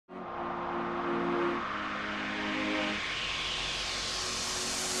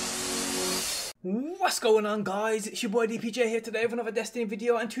What's going on, guys? It's your boy DPJ here today with another Destiny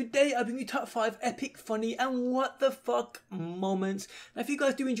video, and today I bring you top 5 epic, funny and what the fuck moments. Now if you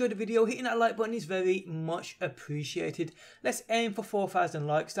guys do enjoy the video, hitting that like button is very much appreciated. Let's aim for 4,000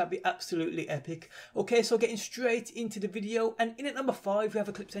 likes, that'd be absolutely epic. Okay, so getting straight into the video, and in at number 5 we have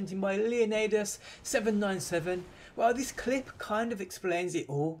a clip sent in by Leonidas797. Well, this clip kind of explains it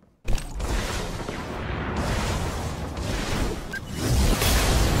all.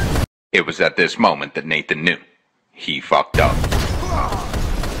 It was at this moment that Nathan knew. He fucked up.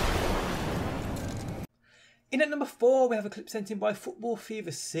 In at number 4 we have a clip sent in by Football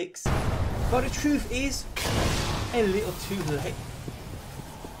Fever 6. But the truth is, a little too late.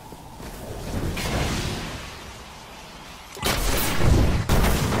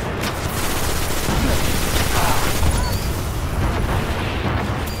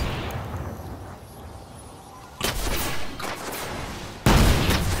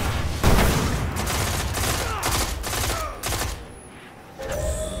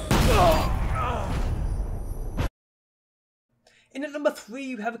 In at number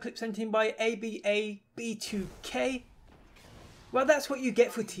 3 we have a clip sent in by ABAB2K. Well, that's what you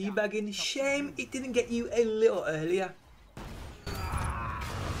get for teabagging. Shame it didn't get you a little earlier.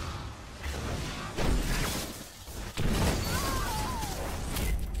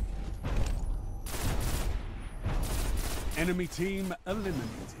 Enemy team eliminated.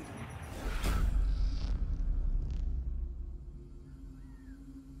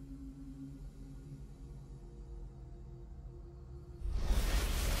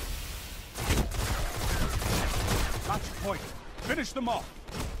 Match point. Finish them off.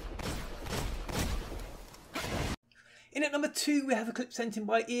 In at number 2 we have a clip sent in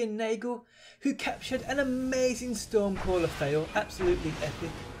by Ian Nagel, who captured an amazing Stormcaller fail. Absolutely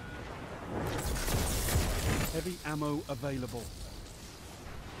epic. Heavy ammo available.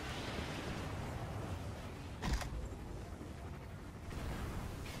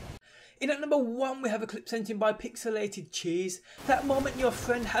 In at number 1 we have a clip sent in by Pixelated Cheese. That moment your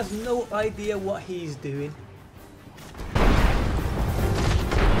friend has no idea what he's doing.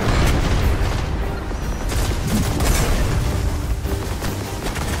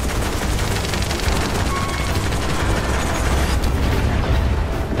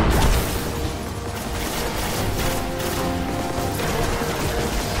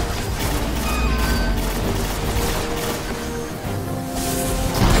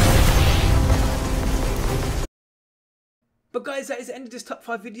 But guys, that is the end of this top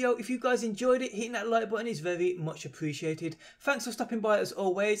 5 video. If you guys enjoyed it, hitting that like button is very much appreciated. Thanks for stopping by as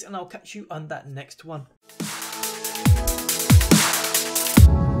always, and I'll catch you on that next one.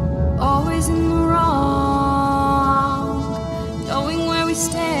 Always in the wrong, going where we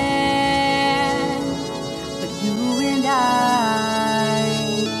stand.